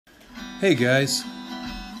Hey guys,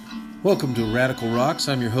 welcome to Radical Rocks.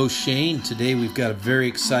 I'm your host Shane. Today we've got a very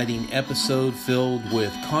exciting episode filled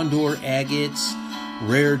with condor agates,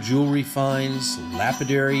 rare jewelry finds,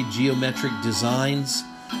 lapidary geometric designs,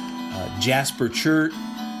 jasper chert,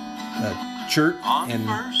 and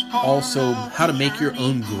also how to make your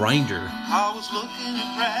own grinder,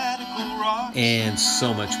 and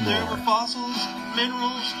so much more. There were fossils,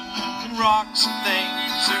 minerals, and rocks and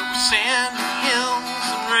things. There were sand, hills,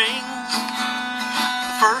 and rings.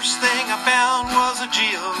 The first thing I found was a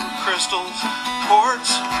geocrystals,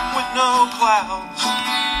 quartz with no clouds.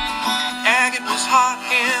 Agate was hot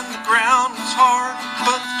and the ground was hard,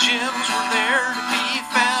 but the gems were there to be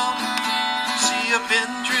found. See, I've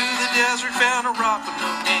been through the desert, found a rock with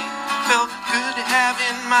no name. Felt good to have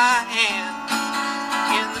in my hand.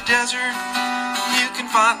 In the desert, you can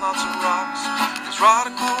find lots of rocks, 'cause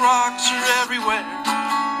radical rocks are everywhere.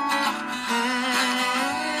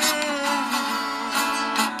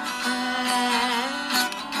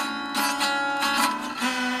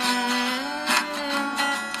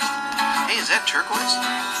 Hey, is that turquoise?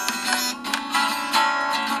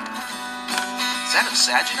 Is that a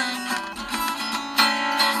sagita?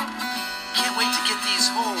 Can't wait to get these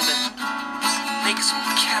home and make some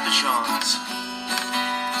cabochons.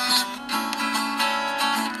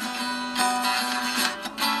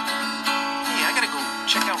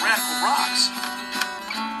 Check out Radical Rocks.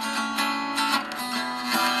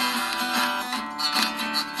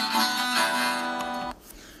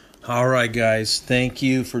 All right, guys. Thank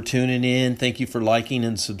you for tuning in. Thank you for liking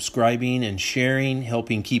and subscribing and sharing,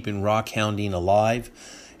 helping keeping rock hounding alive.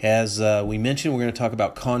 As we mentioned, we're going to talk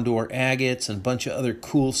about condor agates and a bunch of other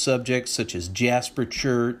cool subjects such as jasper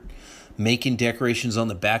chert. Making decorations on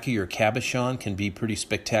the back of your cabochon can be pretty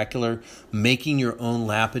spectacular. Making your own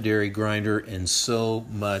lapidary grinder and so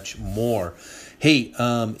much more. Hey,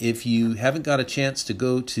 if you haven't got a chance to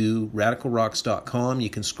go to radicalrocks.com,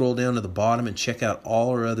 you can scroll down to the bottom and check out all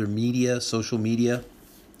our other media, social media.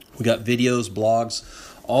 We got videos, blogs,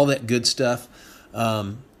 all that good stuff.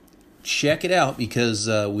 Check it out because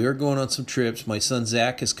we are going on some trips. My son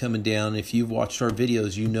Zach is coming down. If you've watched our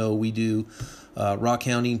videos, you know we do rock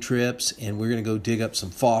hounding trips, and we're going to go dig up some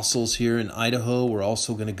fossils here in Idaho. We're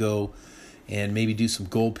also going to go and maybe do some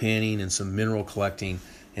gold panning and some mineral collecting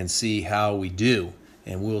and see how we do.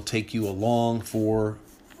 And we'll take you along for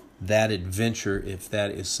that adventure if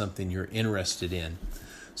that is something you're interested in.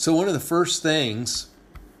 So one of the first things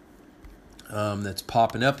that's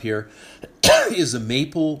popping up here is the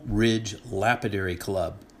Maple Ridge Lapidary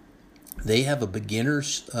Club. They have a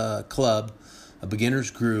beginners club, a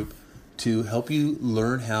beginners group, to help you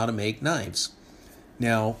learn how to make knives.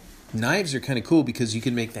 Now, knives are kind of cool because you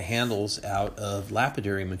can make the handles out of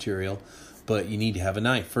lapidary material, but you need to have a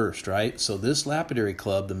knife first, right? So this lapidary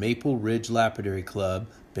club, the Maple Ridge Lapidary Club,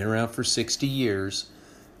 been around for 60 years.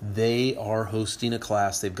 They are hosting a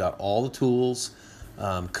class. They've got all the tools,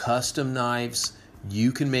 custom knives.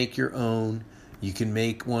 You can make your own. You can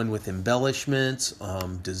make one with embellishments,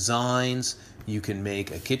 designs. You can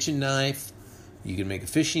make a kitchen knife. You can make a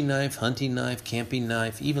fishing knife, hunting knife, camping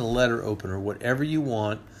knife, even a letter opener, whatever you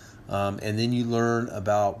want. And then you learn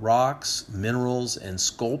about rocks, minerals, and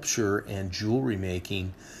sculpture and jewelry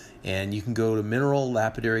making. And you can go to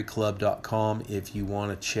minerallapidaryclub.com if you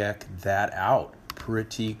want to check that out.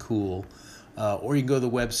 Pretty cool. Or you can go to the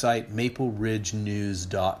website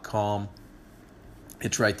mapleridgenews.com.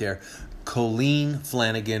 It's right there. Colleen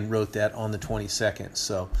Flanagan wrote that on the 22nd.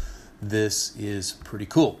 So this is pretty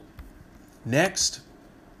cool. Next,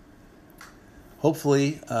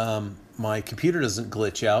 hopefully my computer doesn't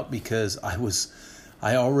glitch out because I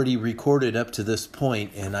already recorded up to this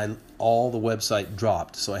point and all the website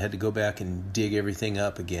dropped, so I had to go back and dig everything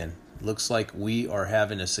up again. Looks like we are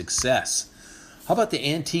having a success. How about the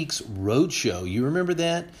Antiques Roadshow? You remember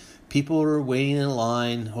that? People are waiting in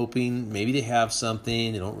line, hoping maybe they have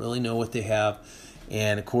something. They don't really know what they have.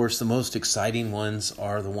 And, of course, the most exciting ones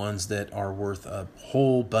are the ones that are worth a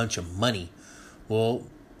whole bunch of money. Well,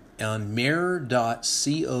 on mirror.co.uk,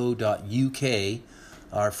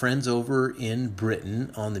 our friends over in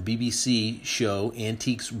Britain on the BBC show,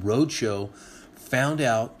 Antiques Roadshow, found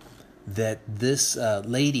out that this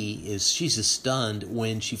lady she's just stunned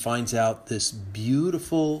when she finds out this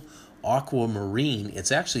beautiful aquamarine.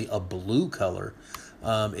 It's actually a blue color.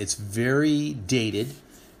 It's very dated,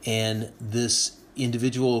 and this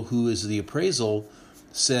individual who is the appraisal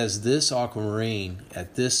says this aquamarine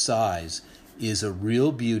at this size is a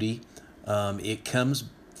real beauty. It comes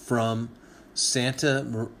from it's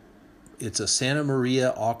a Santa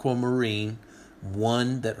Maria aquamarine,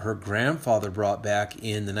 one that her grandfather brought back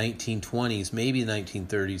in the 1920s, maybe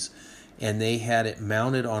 1930s, and they had it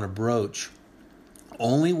mounted on a brooch,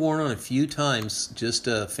 only worn on a few times, just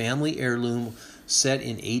a family heirloom set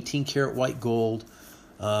in 18 karat white gold,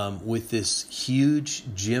 with this huge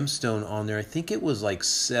gemstone on there. I think it was like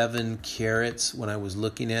 7 carats when I was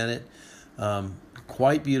looking at it.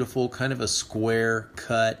 Quite beautiful, kind of a square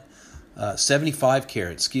cut. 75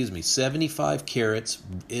 carats, 75 carats.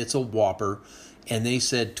 It's a whopper. And they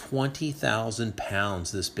said 20,000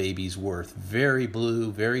 pounds this baby's worth. Very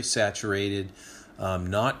blue, very saturated,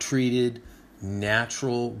 not treated,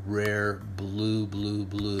 natural, rare,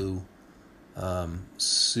 blue,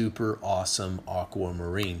 super awesome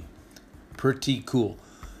aquamarine. Pretty cool.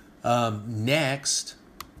 Next,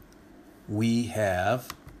 we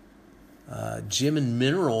have Gem and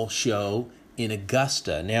Mineral Show in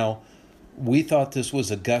Augusta. Now, we thought this was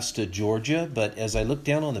Augusta, Georgia, but as I look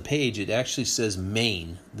down on the page, it actually says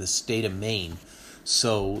Maine, the state of Maine.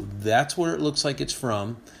 So that's where it looks like it's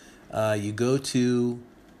from. You go to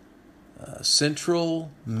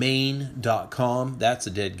centralmaine.com. That's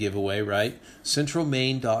a dead giveaway, right?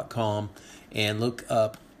 Centralmaine.com, and look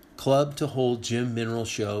up Club to Hold Gem Mineral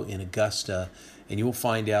Show in Augusta, and you will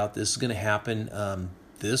find out this is going to happen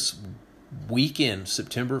this weekend,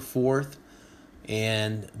 September 4th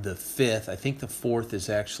and the 5th. I think the 4th is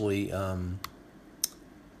actually,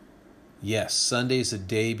 Sunday's a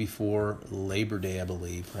day before Labor Day, I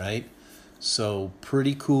believe, right? So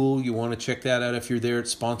pretty cool. You want to check that out if you're there. It's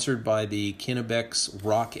sponsored by the Kennebecs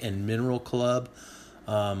Rock and Mineral Club,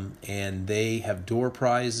 and they have door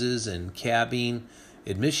prizes and cabbing.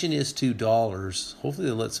 Admission is $2. Hopefully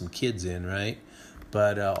they'll let some kids in, right?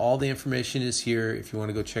 But all the information is here if you want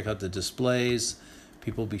to go check out the displays.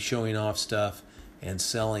 People will be showing off stuff and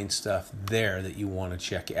selling stuff there that you want to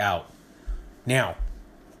check out. Now,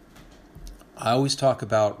 I always talk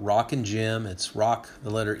about Rock and Gem. It's Rock,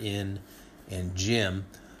 the letter N, and Gem.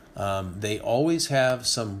 They always have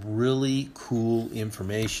some really cool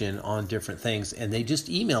information on different things, and they just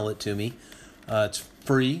email it to me. It's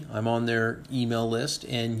free. I'm on their email list,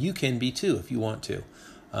 and you can be too if you want to.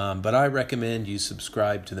 But I recommend you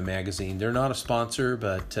subscribe to the magazine. They're not a sponsor,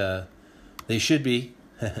 but they should be.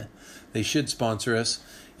 They should sponsor us.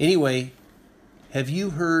 Anyway, have you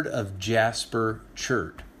heard of Jasper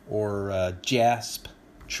Chert, or JASP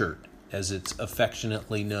Chert, as it's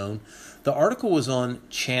affectionately known? The article was on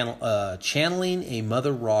channeling a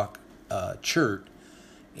Mother Rock Chert,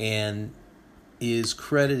 and is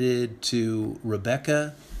credited to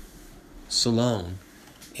Rebecca Salone.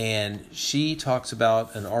 And she talks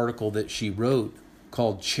about an article that she wrote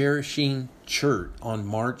called Cherishing Chert on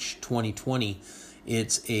March 2020.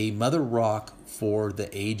 It's a Mother Rock for the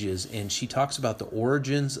ages, and she talks about the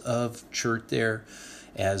origins of Chert there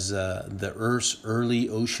as the Earth's early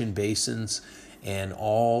ocean basins, and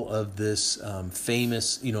all of this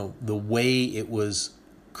famous, the way it was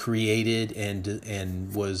created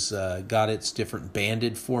and was got its different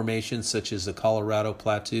banded formations, such as the Colorado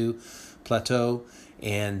Plateau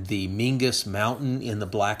and the Mingus Mountain in the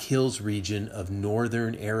Black Hills region of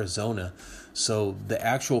northern Arizona. So the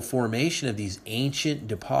actual formation of these ancient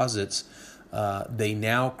deposits, they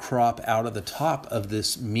now crop out of the top of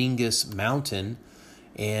this Mingus Mountain,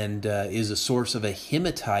 and is a source of a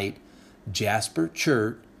hematite Jasper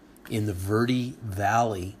Chert in the Verde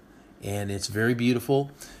Valley, and it's very beautiful.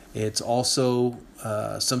 It's also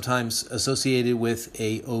sometimes associated with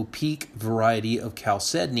a opaque variety of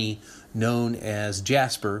chalcedony known as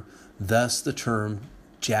jasper, thus the term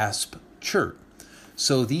Jasp Chert.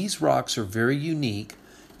 So these rocks are very unique,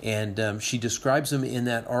 and she describes them in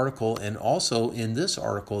that article and also in this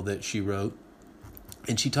article that she wrote.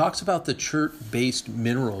 And she talks about the chert-based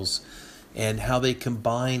minerals and how they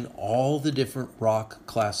combine all the different rock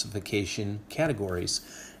classification categories.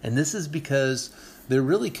 And this is because they're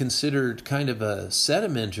really considered kind of a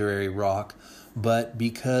sedimentary rock, but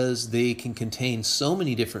because they can contain so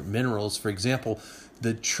many different minerals. For example,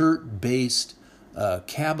 the chert-based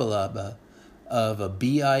Kabbalah of a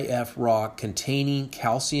BIF rock containing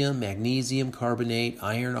calcium, magnesium carbonate,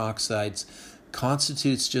 iron oxides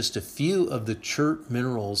constitutes just a few of the chert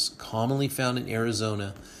minerals commonly found in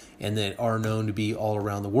Arizona and that are known to be all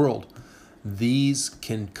around the world. These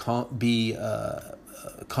can be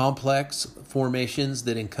complex formations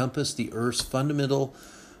that encompass the Earth's fundamental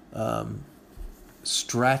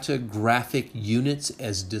stratigraphic units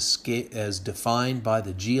as defined by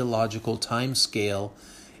the geological time scale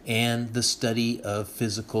and the study of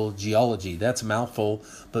physical geology. That's a mouthful,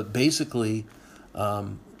 but basically,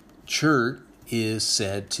 chert is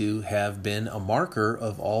said to have been a marker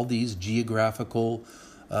of all these geographical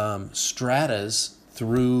stratas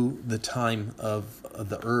through the time of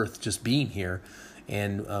the Earth just being here.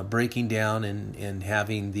 and breaking down and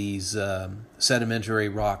having these sedimentary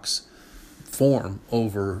rocks form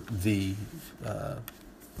over the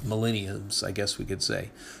millenniums, I guess we could say.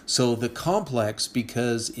 So the complex,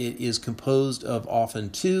 because it is composed of often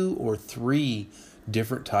 2 or 3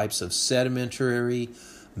 different types of sedimentary,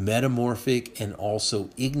 metamorphic, and also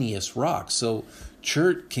igneous rocks. So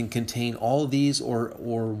chert can contain all of these or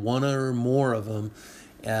one or more of them,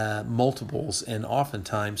 multiples, and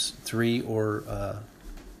oftentimes 3 or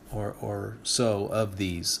so of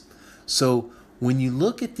these. So when you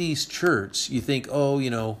look at these cherts, you think,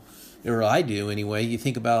 or I do anyway, you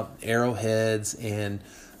think about arrowheads, and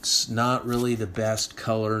it's not really the best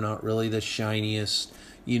color, not really the shiniest,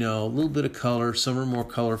 a little bit of color. Some are more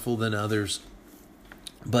colorful than others,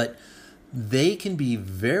 but they can be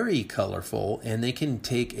very colorful, and they can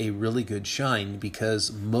take a really good shine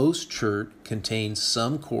because most chert contains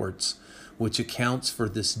some quartz, which accounts for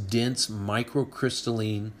this dense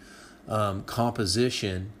microcrystalline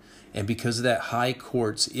composition. And because of that high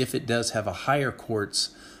quartz, if it does have a higher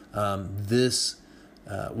quartz, this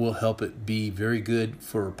will help it be very good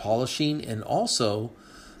for polishing. And also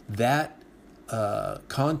that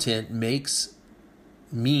content means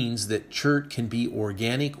that chert can be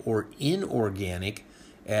organic or inorganic,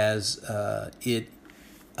 as it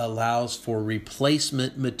allows for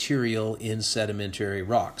replacement material in sedimentary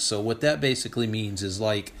rocks. So what that basically means is,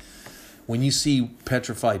 like, when you see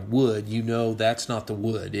petrified wood, that's not the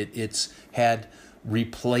wood. It's had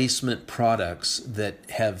replacement products that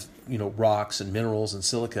have, rocks and minerals and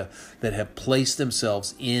silica that have placed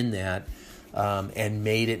themselves in that and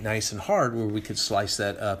made it nice and hard, where we could slice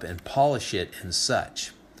that up and polish it and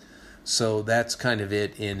such. So that's kind of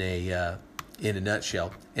it in a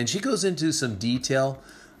nutshell. And she goes into some detail,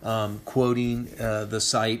 quoting the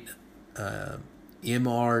site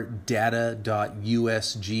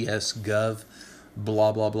mrdata.usgs.gov,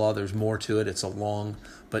 blah, blah, blah. There's more to it. It's a long,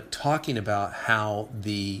 but talking about how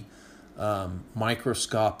the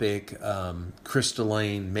microscopic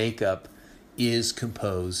crystalline makeup is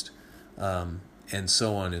composed, and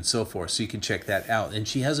so on and so forth. So you can check that out. And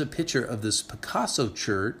she has a picture of this Picasso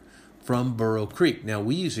chert from Burrow Creek. Now,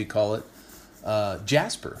 we usually call it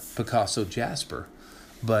jasper, Picasso jasper.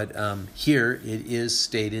 But here it is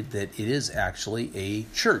stated that it is actually a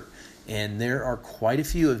chert. And there are quite a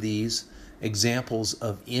few of these examples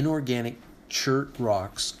of inorganic chert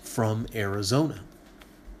rocks from Arizona.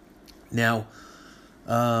 Now,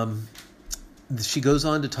 she goes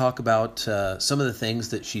on to talk about some of the things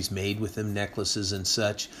that she's made with them, necklaces and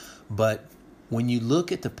such. But when you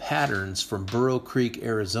look at the patterns from Burrow Creek,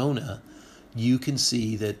 Arizona, you can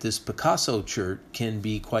see that this Picasso chert can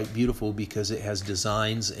be quite beautiful because it has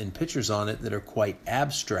designs and pictures on it that are quite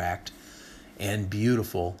abstract and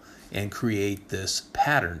beautiful and create this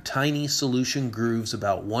pattern. Tiny solution grooves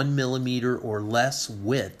about 1 millimeter or less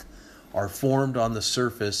width are formed on the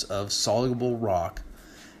surface of soluble rock,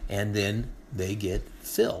 and then they get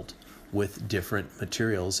filled with different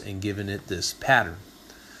materials and given it this pattern.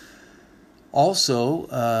 Also,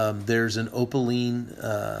 there's an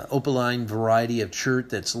opaline variety of chert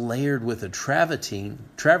that's layered with a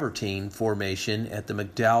travertine formation at the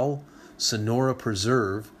McDowell Sonora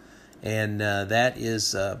Preserve, and that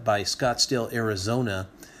is by Scottsdale, Arizona,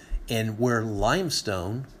 and where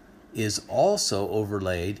limestone is also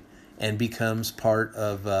overlaid and becomes part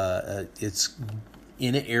of, it's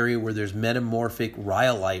in an area where there's metamorphic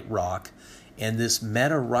rhyolite rock, and this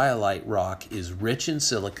metarhyolite rock is rich in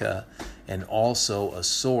silica and also a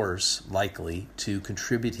source likely to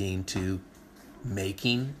contributing to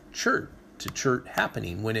making chert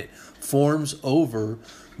happening when it forms over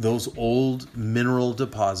those old mineral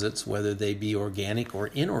deposits, whether they be organic or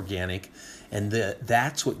inorganic, and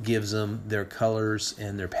that's what gives them their colors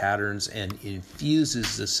and their patterns and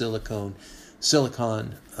infuses the silica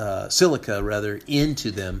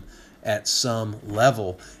into them at some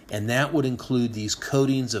level. And that would include these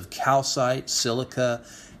coatings of calcite, silica,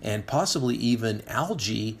 and possibly even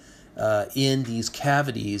algae in these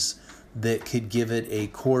cavities that could give it a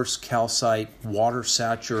coarse calcite,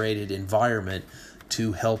 water-saturated environment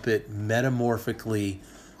to help it metamorphically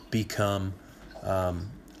become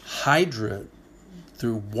hydra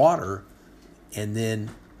through water and then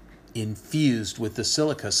infused with the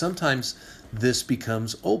silica. Sometimes this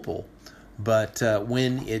becomes opal, but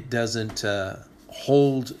when it doesn't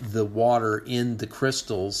hold the water in the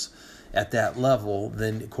crystals at that level,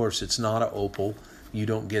 then of course it's not an opal. You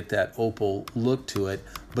don't get that opal look to it,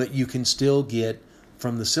 but you can still get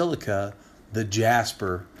from the silica the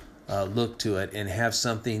jasper look to it and have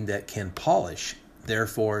something that can polish.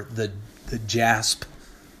 Therefore, the jasp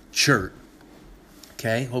chert.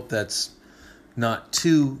 Okay, hope that's not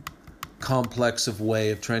too complex of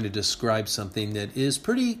way of trying to describe something that is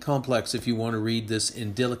pretty complex. If you want to read this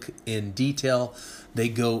in detail, they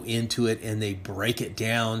go into it and they break it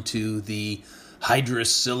down to the hydrous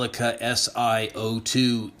silica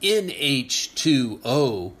SiO2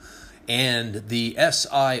 NH2O and the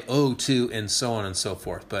SiO2 and so on and so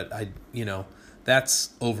forth. But that's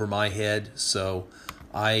over my head, so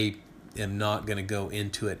I am not going to go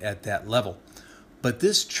into it at that level. But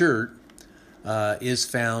this chert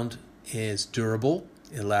is durable.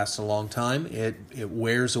 It lasts a long time. It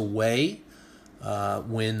wears away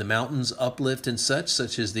when the mountains uplift and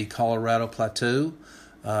such as the Colorado Plateau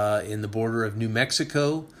in the border of New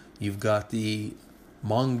Mexico. You've got the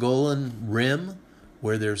Mogollon Rim,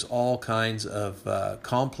 where there's all kinds of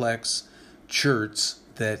complex cherts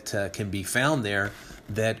that can be found there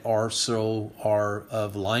that are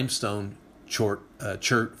of limestone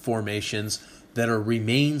chert formations that are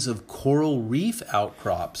remains of coral reef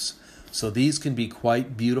outcrops. So these can be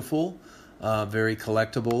quite beautiful, very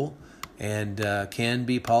collectible, and can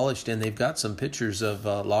be polished. And they've got some pictures of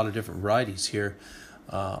a lot of different varieties here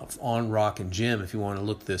on Rock and Gem. If you want to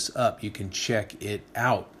look this up, you can check it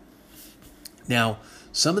out. Now,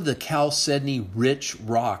 some of the chalcedony-rich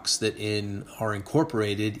rocks that are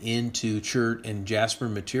incorporated into chert and jasper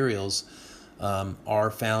materials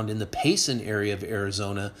are found in the Payson area of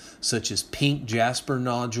Arizona, such as pink jasper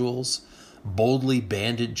nodules, boldly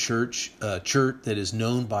banded chert that is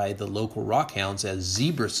known by the local rockhounds as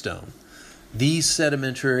zebra stone. These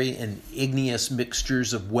sedimentary and igneous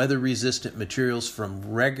mixtures of weather-resistant materials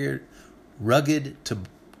from rugged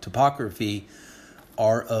topography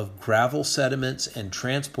are of gravel sediments and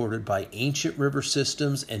transported by ancient river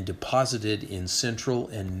systems and deposited in central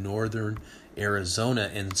and northern Arizona.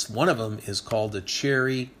 And one of them is called the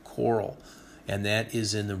cherry coral, and that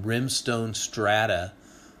is in the rimstone strata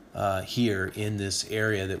here in this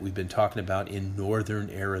area that we've been talking about in northern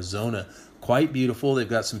Arizona. Quite beautiful. They've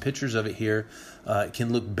got some pictures of it here. It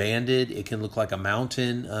can look banded. It can look like a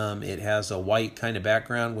mountain. It has a white kind of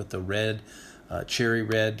background with the red, cherry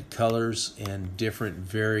red colors and different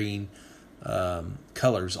varying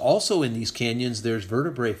colors. Also in these canyons, there's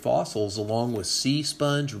vertebrate fossils along with sea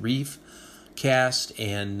sponge, reef cast,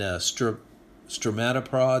 and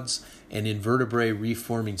stromatoporods and invertebrate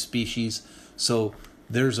reef-forming species. So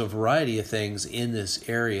there's a variety of things in this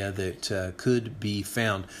area that could be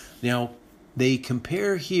found. Now, they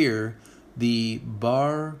compare here the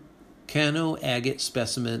Barcano agate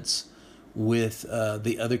specimens with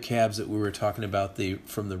the other cabs that we were talking about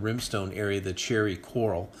from the rimstone area, the cherry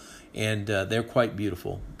coral, and they're quite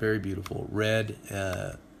beautiful, very beautiful, red,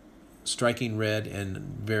 striking red and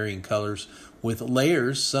varying colors with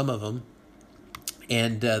layers, some of them,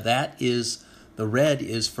 and the red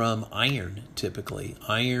is from iron. Typically,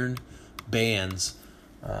 iron bands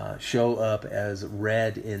show up as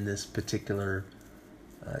red in this particular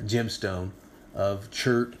gemstone of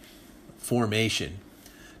chert formation.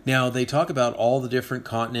 Now, they talk about all the different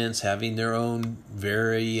continents having their own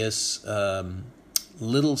various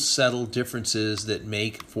little subtle differences that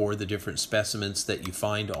make for the different specimens that you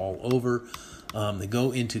find all over. They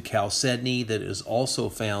go into chalcedony that is also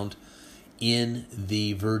found in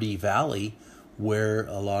the Verde Valley, where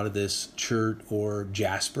a lot of this chert or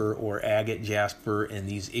jasper or agate jasper and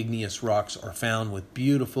these igneous rocks are found with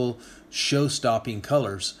beautiful show-stopping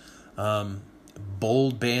colors.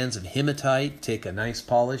 Bold bands of hematite take a nice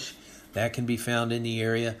polish. That can be found in the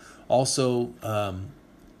area. Also,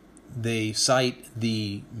 they cite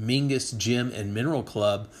the Mingus Gem and Mineral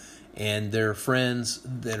Club and their friends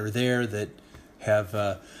that are there that have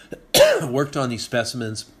worked on these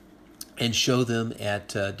specimens and show them at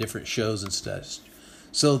different shows and stuff.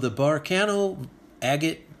 So the Barcano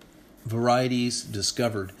agate varieties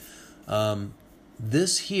discovered.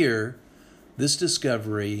 This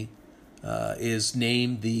discovery is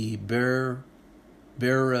named the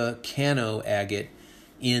Barcano agate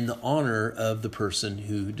in the honor of the person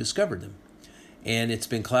who discovered them. And it's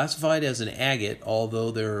been classified as an agate,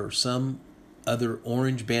 although there are some other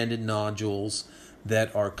orange-banded nodules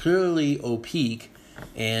that are clearly opaque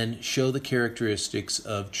and show the characteristics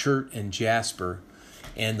of chert and jasper.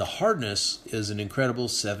 And the hardness is an incredible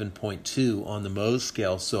 7.2 on the Mohs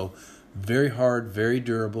scale. So very hard, very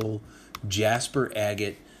durable jasper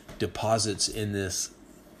agate deposits in this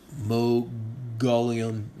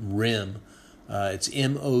Mogollon Rim. It's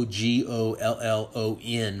Mogollon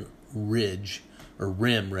ridge, or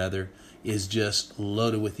rim rather, is just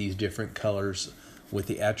loaded with these different colors with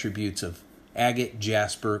the attributes of agate,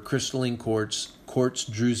 jasper, crystalline quartz,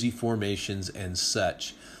 druzy formations, and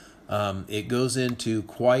such. It goes into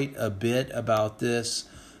quite a bit about this.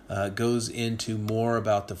 goes into more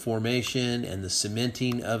about the formation and the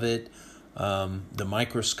cementing of it, the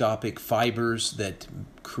microscopic fibers that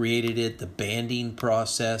created it, the banding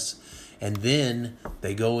process, and then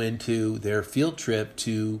they go into their field trip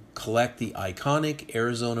to collect the iconic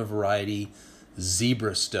Arizona variety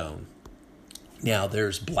zebra stone. Now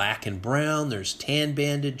there's black and brown, there's tan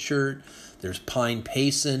banded chert, there's pine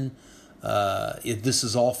payson. This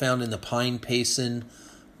is all found in the pine payson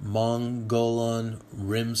Mogollon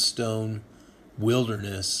Rimstone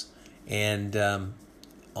Wilderness, and on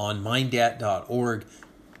mindat.org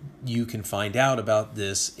you can find out about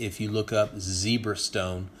this if you look up zebra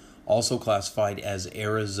stone, also classified as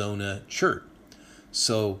Arizona chert.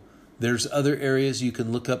 So there's other areas you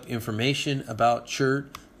can look up information about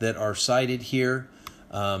chert that are cited here.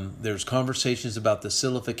 There's conversations about the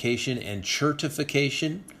silicification and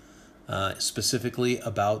chertification, specifically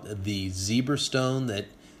about the zebra stone that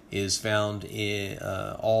is found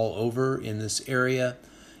all over in this area,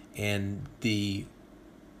 and the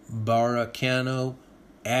Baracano,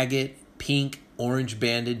 agate, pink, orange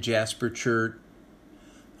banded jasper chert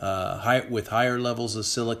with higher levels of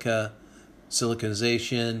silica,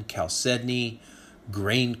 siliconization, chalcedony,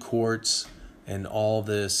 grain quartz, and all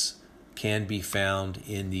this can be found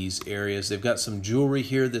in these areas. They've got some jewelry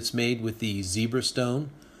here that's made with the zebra stone.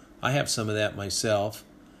 I have some of that myself,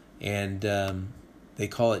 and they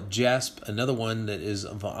call it jasp. Another one that is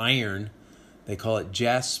of iron, they call it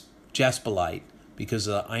jaspilite because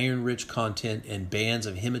of the iron-rich content and bands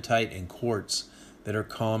of hematite and quartz that are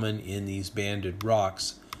common in these banded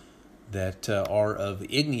rocks that are of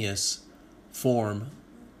igneous form,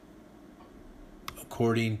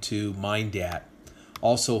 according to Mindat.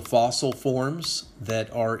 Also, fossil forms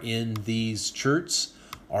that are in these cherts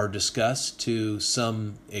are discussed to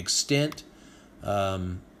some extent,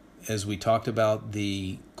 as we talked about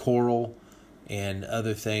the coral and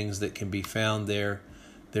other things that can be found there.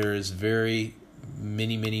 There is very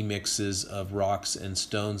many mixes of rocks and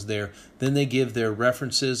stones there. Then they give their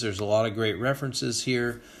references. There's a lot of great references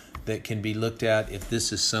here that can be looked at if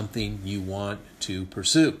this is something you want to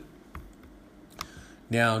pursue.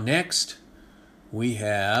 Now, next we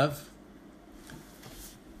have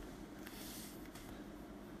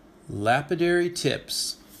Lapidary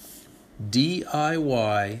Tips,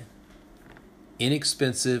 DIY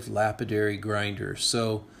inexpensive lapidary grinder.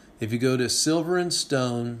 So if you go to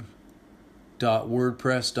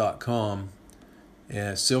silverandstone.wordpress.com,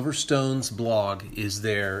 Silverstone's blog is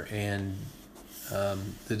there, and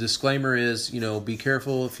the disclaimer is, be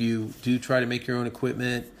careful if you do try to make your own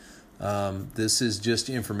equipment. This is just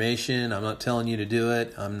information. I'm not telling you to do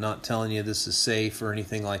it. I'm not telling you this is safe or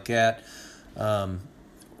anything like that.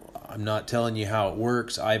 I'm not telling you how it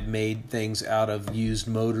works. I've made things out of used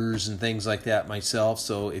motors and things like that myself.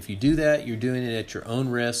 So if you do that, you're doing it at your own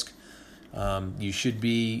risk. You should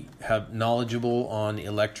have knowledgeable on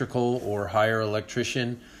electrical or hire an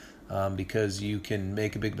electrician, because you can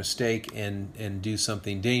make a big mistake and do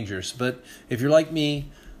something dangerous. But if you're like me,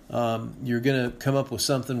 you're going to come up with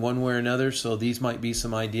something one way or another. So these might be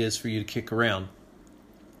some ideas for you to kick around.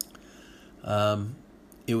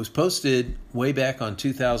 It was posted way back on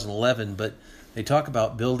 2011, but they talk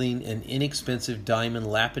about building an inexpensive diamond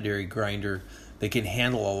lapidary grinder that can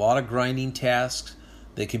handle a lot of grinding tasks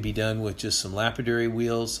that can be done with just some lapidary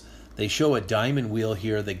wheels. They show a diamond wheel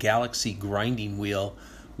here, the Galaxy grinding wheel,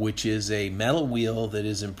 which is a metal wheel that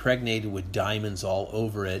is impregnated with diamonds all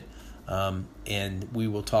over it. And we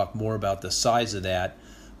will talk more about the size of that.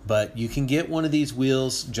 But you can get one of these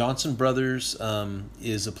wheels. Johnson Brothers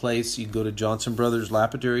is a place. You can go to Johnson Brothers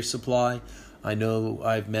Lapidary Supply. I know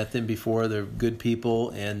I've met them before. They're good people,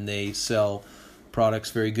 and they sell products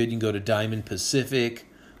very good. You can go to Diamond Pacific,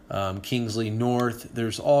 Kingsley North.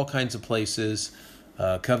 There's all kinds of places.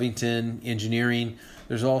 Covington Engineering.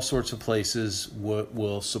 There's all sorts of places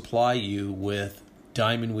will supply you with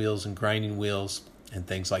diamond wheels and grinding wheels and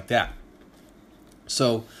things like that.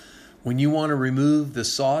 So when you want to remove the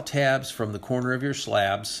saw tabs from the corner of your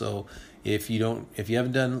slabs, so if you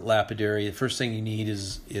haven't done lapidary, the first thing you need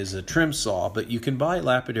is a trim saw, but you can buy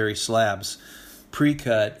lapidary slabs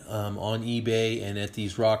pre-cut on eBay and at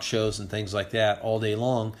these rock shows and things like that all day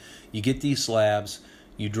long. You get these slabs,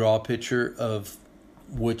 you draw a picture of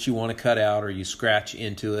what you want to cut out, or you scratch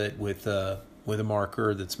into it with a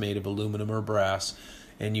marker that's made of aluminum or brass,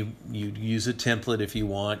 and you use a template if you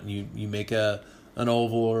want. You make an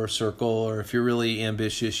oval or a circle, or if you're really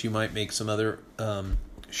ambitious, you might make some other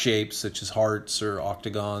shapes such as hearts or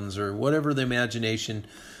octagons or whatever the imagination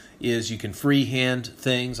is. You can freehand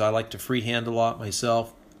things. I like to freehand a lot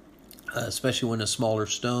myself, especially when a smaller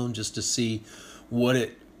stone, just to see what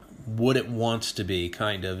it what it wants to be,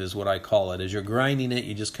 kind of, is what I call it. As you're grinding it,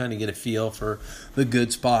 you just kind of get a feel for the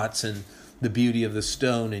good spots and the beauty of the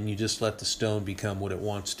stone, and you just let the stone become what it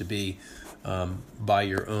wants to be by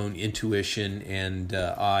your own intuition and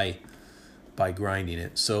eye by grinding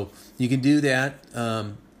it. So you can do that,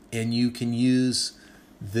 and you can use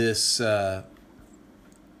this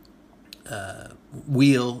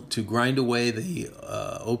wheel to grind away the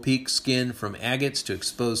opaque skin from agates to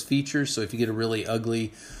expose features. So if you get a really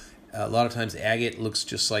ugly, a lot of times agate looks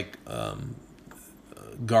just like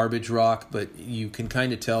garbage rock, but you can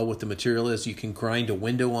kind of tell what the material is. You can grind a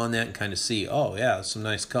window on that and kind of see, oh yeah, some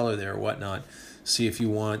nice color there or whatnot. See if you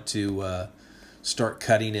want to start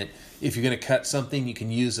cutting it. If you're going to cut something, you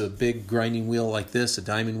can use a big grinding wheel like this, a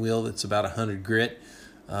diamond wheel that's about 100 grit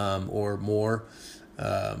or more,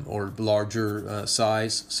 or larger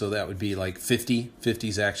size. So that would be like 50.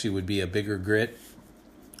 50s actually would be a bigger grit,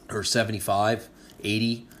 or 75,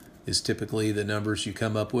 80 is typically the numbers you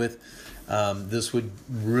come up with. This would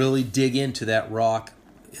really dig into that rock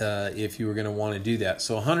if you were going to want to do that.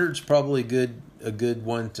 So 100 is probably a good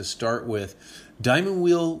one to start with. Diamond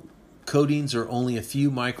wheel coatings are only a few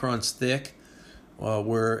microns thick,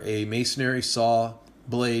 where a masonry saw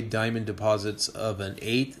blade diamond deposits of an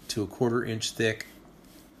 1/8 to 1/4 inch thick,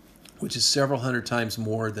 which is several hundred times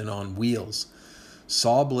more than on wheels.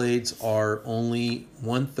 Saw blades are only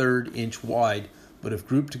 1/3 inch wide, but if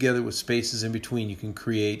grouped together with spaces in between, you can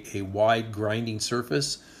create a wide grinding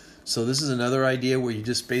surface. So this is another idea where you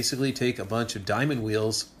just basically take a bunch of diamond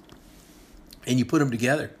wheels and you put them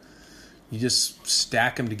together. You just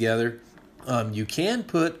stack them together. You can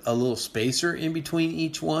put a little spacer in between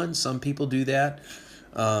each one. Some people do that.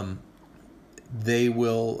 They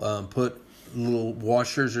will put little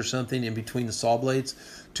washers or something in between the saw blades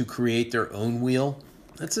to create their own wheel.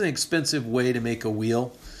 That's an expensive way to make a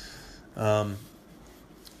wheel.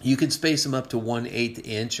 You can space them up to 1/8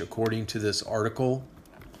 inch according to this article.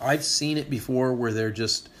 I've seen it before where they're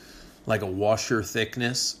just like a washer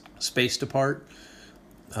thickness spaced apart,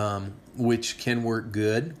 which can work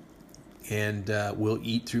good and will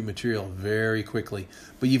eat through material very quickly.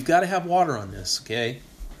 But you've got to have water on this, okay?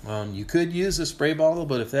 You could use a spray bottle,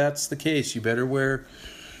 but if that's the case, you better wear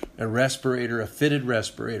a respirator, a fitted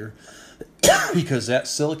respirator, because that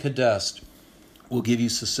silica dust will give you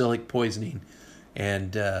salicylic poisoning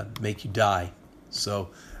and make you die. So,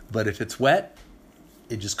 but if it's wet,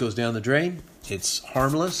 it just goes down the drain. It's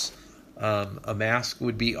harmless. A mask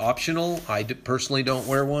would be optional. I personally don't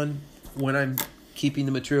wear one when I'm keeping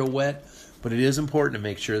the material wet, but it is important to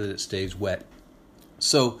make sure that it stays wet.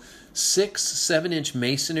 So 6-7 inch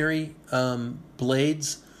masonry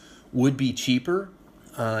blades would be cheaper.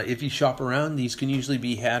 If you shop around, these can usually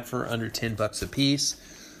be had for under $10 a piece.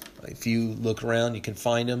 If you look around, you can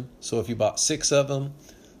find them. So if you bought 6 of them,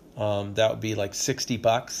 that would be like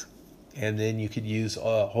 $60. And then you could use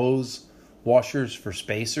hose washers for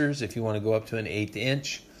spacers if you want to go up to an 1/8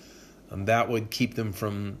 inch. That would keep them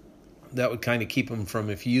from. That would kind of keep them from.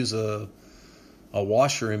 If you use a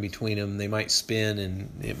washer in between them, they might spin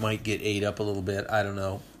and it might get ate up a little bit. I don't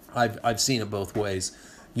know. I've seen it both ways.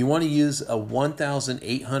 You want to use a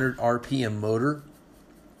 1,800 RPM motor,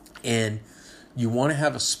 and you want to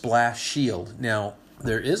have a splash shield. Now,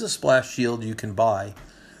 there is a splash shield you can buy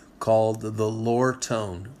called the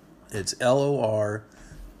Lortone. It's Lortone.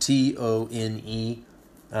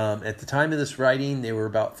 At the time of this writing, they were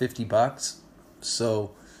about $50.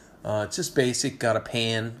 So it's just basic. Got a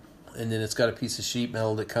pan, and then it's got a piece of sheet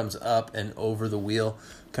metal that comes up and over the wheel,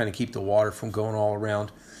 kind of keep the water from going all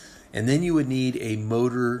around. And then you would need a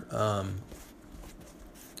motor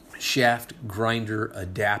shaft grinder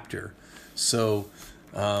adapter. So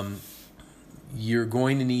you're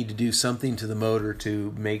going to need to do something to the motor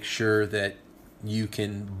to make sure that you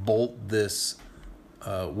can bolt this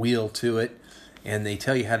wheel to it, and they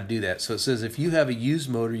tell you how to do that. So it says if you have a used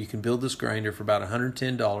motor, you can build this grinder for about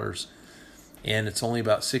 $110, and it's only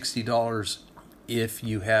about $60 if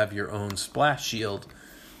you have your own splash shield,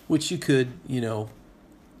 which you could,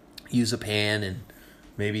 use a pan and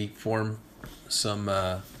maybe form some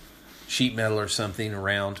sheet metal or something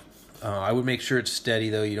around. I would make sure it's steady,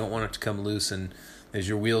 though. You don't want it to come loose and as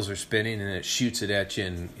your wheels are spinning and it shoots it at you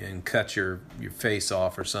and cuts your face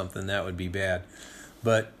off or something. That would be bad.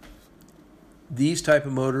 But these type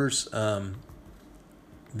of motors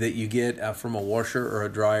that you get from a washer or a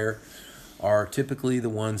dryer are typically the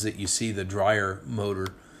ones that you see the dryer motor,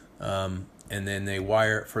 and then they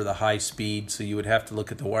wire it for the high speed. So you would have to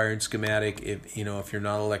look at the wiring schematic. If you're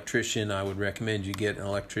not an electrician, I would recommend you get an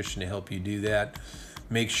electrician to help you do that.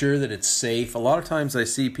 Make sure that it's safe. A lot of times I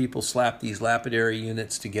see people slap these lapidary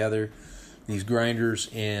units together these grinders,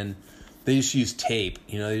 and they just use tape.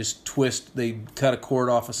 They just twist, they cut a cord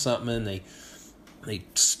off of something, and they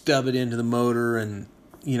stub it into the motor, and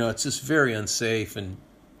it's just very unsafe. And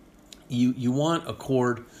you want a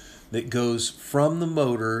cord that goes from the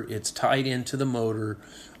motor, it's tied into the motor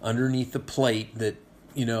underneath the plate that,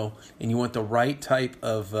 and you want the right type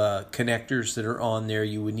of connectors that are on there.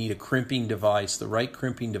 You would need a crimping device, the right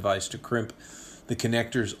crimping device to crimp the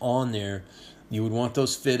connectors on there. You would want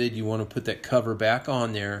those fitted. You want to put that cover back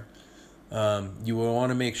on there. You will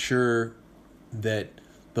want to make sure that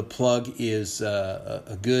the plug is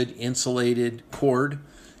a good insulated cord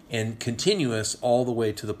and continuous all the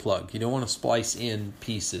way to the plug. You don't want to splice in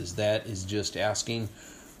pieces. That is just asking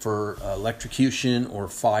for electrocution or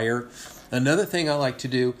fire. Another thing I like to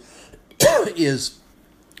do is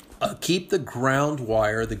keep the ground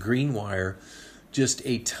wire, the green wire, just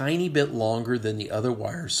a tiny bit longer than the other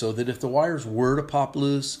wires, so that if the wires were to pop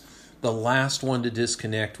loose, the last one to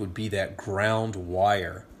disconnect would be that ground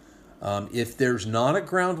wire. If there's not a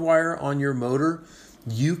ground wire on your motor,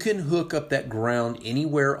 you can hook up that ground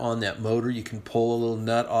anywhere on that motor. You can pull a little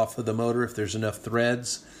nut off of the motor if there's enough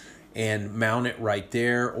threads and mount it right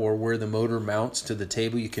there, or where the motor mounts to the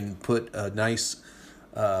table, you can put a nice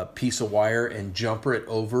piece of wire and jumper it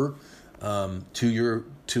over to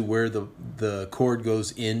where the cord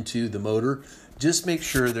goes into the motor. Just make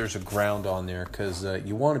sure there's a ground on there, because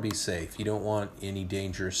you want to be safe. You don't want any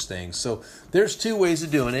dangerous things. So there's two ways of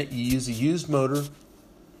doing it. You use a used motor.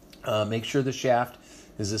 Make sure the shaft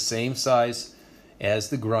is the same size as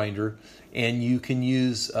the grinder. And you can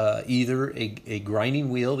use either a grinding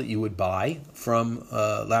wheel that you would buy from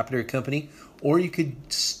a lapidary company, or you could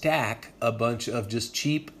stack a bunch of just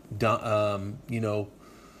cheap,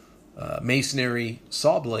 masonry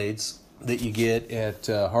saw blades that you get at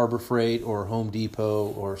Harbor Freight or Home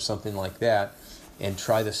Depot or something like that, and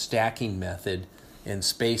try the stacking method and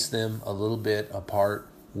space them a little bit apart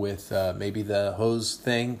with maybe the hose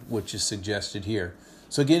thing, which is suggested here.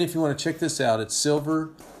 So again, if you want to check this out, it's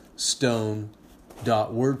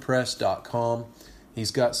silverstone.wordpress.com.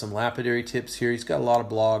 He's got some lapidary tips here. He's got a lot of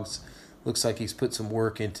blogs. Looks like he's put some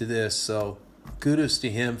work into this, so kudos to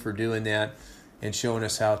him for doing that and showing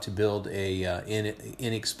us how to build a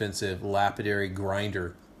inexpensive lapidary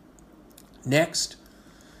grinder. Next,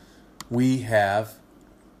 we have,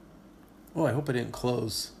 I hope I didn't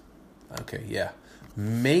close. Okay, yeah.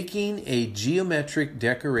 Making a geometric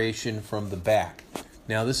decoration from the back.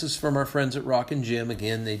 Now, this is from our friends at Rockin' Jim.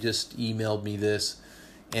 Again, they just emailed me this.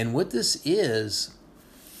 And what this is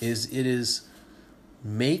it is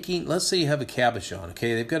making, let's say you have a cabochon,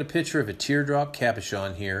 okay? They've got a picture of a teardrop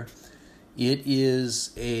cabochon here. It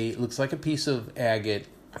looks like a piece of agate.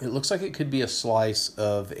 It looks like it could be a slice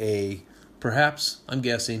of perhaps, I'm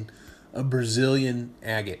guessing, a Brazilian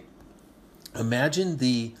agate. Imagine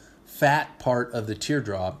the fat part of the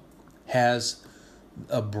teardrop has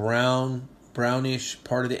a brownish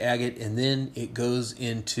part of the agate, and then it goes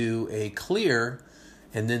into a clear,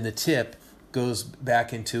 and then the tip goes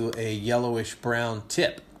back into a yellowish brown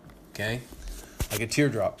tip, okay? Like a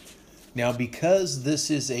teardrop. Now, because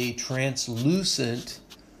this is a translucent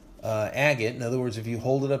agate, in other words, if you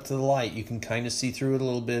hold it up to the light, you can kind of see through it a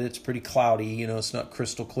little bit. It's pretty cloudy, it's not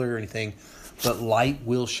crystal clear or anything, but light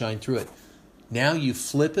will shine through it. Now you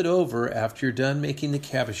flip it over after you're done making the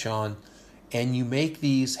cabochon, and you make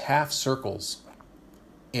these half circles,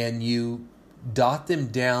 and you dot them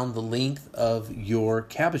down the length of your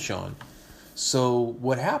cabochon. So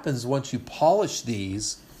what happens once you polish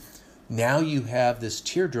these, now you have this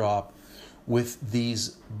teardrop with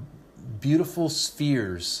these beautiful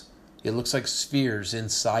spheres. It looks like spheres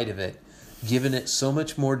inside of it, giving it so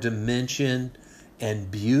much more dimension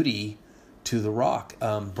and beauty to the rock,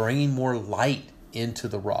 bringing more light into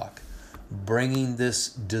the rock, bringing this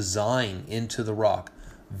design into the rock.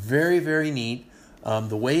 Very, very neat.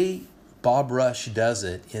 The way Bob Rush does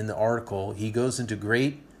it in the article, he goes into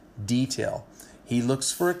great detail. He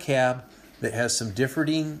looks for a cab that has some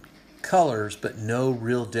differing colors, but no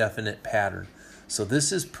real definite pattern. So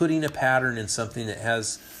this is putting a pattern in something that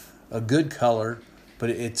has a good color, but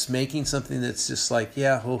it's making something that's just like,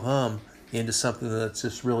 ho-hum, into something that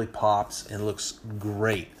just really pops and looks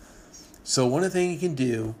great. So one of the things you can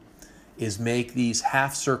do is make these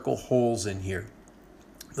half circle holes in here.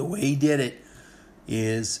 The way he did it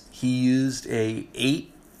is he used a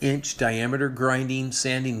 8-inch diameter grinding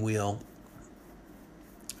sanding wheel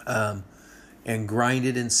and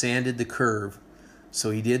grinded and sanded the curve.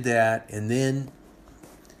 So he did that, and then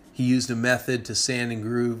he used a method to sand and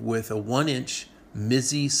groove with a 1-inch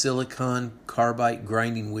Mizzy silicon carbide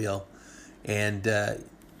grinding wheel. And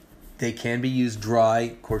They can be used dry.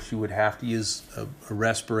 Of course, you would have to use a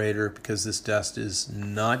respirator because this dust is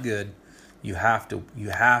not good. You have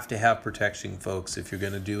to have protection, folks, if you're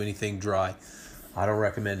going to do anything dry. I don't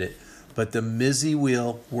recommend it. But the Mizzy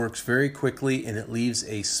wheel works very quickly and it leaves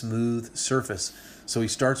a smooth surface. So he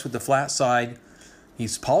starts with the flat side.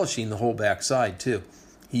 He's polishing the whole back side too.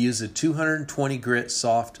 He uses a 220 grit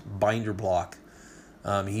soft binder block.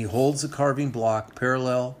 He holds the carving block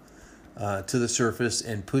parallel to the surface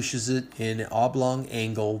and pushes it in an oblong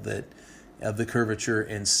angle of the curvature,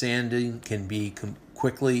 and sanding can be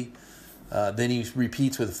quickly. Then he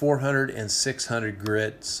repeats with 400 and 600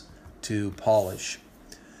 grits to polish.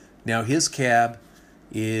 Now his cab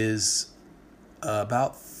is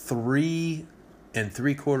about 3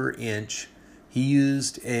 3/4 inch. He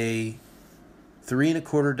used a 3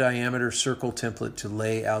 1/4 diameter circle template to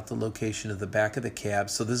lay out the location of the back of the cab.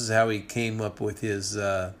 So this is how he came up with his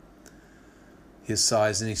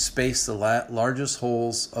size, and he spaced the largest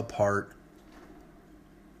holes apart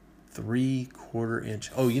 3/4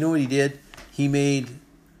 inch. Oh, you know what he did? He made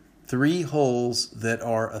 3 holes that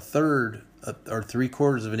are 1/3 or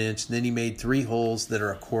 3/4 of an inch, and then he made 3 holes that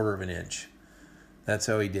are 1/4 of an inch. That's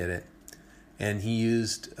how he did it. And he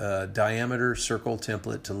used a diameter circle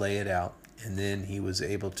template to lay it out, and then he was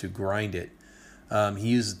able to grind it. He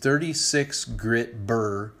used 36 grit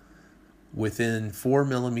burr within 4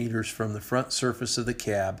 millimeters from the front surface of the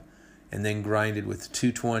cab, and then grinded with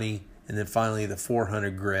 220, and then finally the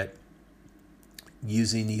 400 grit,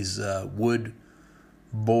 using these wood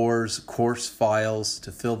bores, coarse files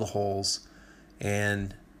to fill the holes,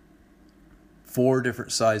 and 4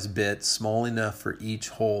 different size bits, small enough for each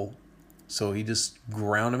hole. So he just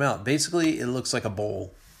ground them out. Basically, it looks like a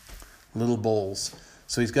bowl, little bowls.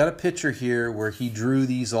 So he's got a picture here where he drew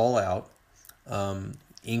these all out.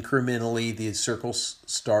 Incrementally, the circles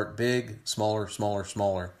start big, smaller, smaller,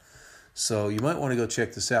 smaller. So you might want to go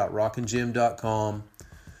check this out, rockandjim.com.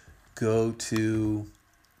 Go to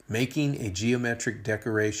making a geometric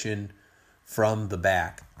decoration from the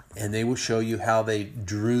back, and they will show you how they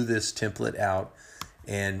drew this template out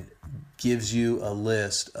and gives you a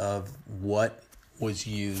list of what was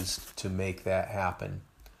used to make that happen.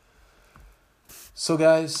 So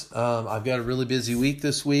guys, I've got a really busy week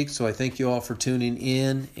this week, so I thank you all for tuning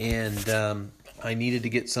in, and I needed to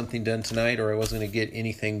get something done tonight, or I wasn't going to get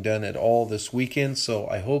anything done at all this weekend. So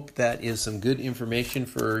I hope that is some good information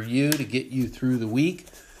for you to get you through the week,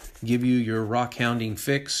 give you your rock hounding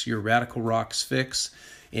fix, your Radical Rocks fix.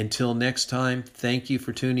 Until next time, thank you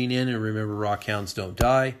for tuning in, and remember, rock hounds don't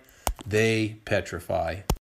die, they petrify.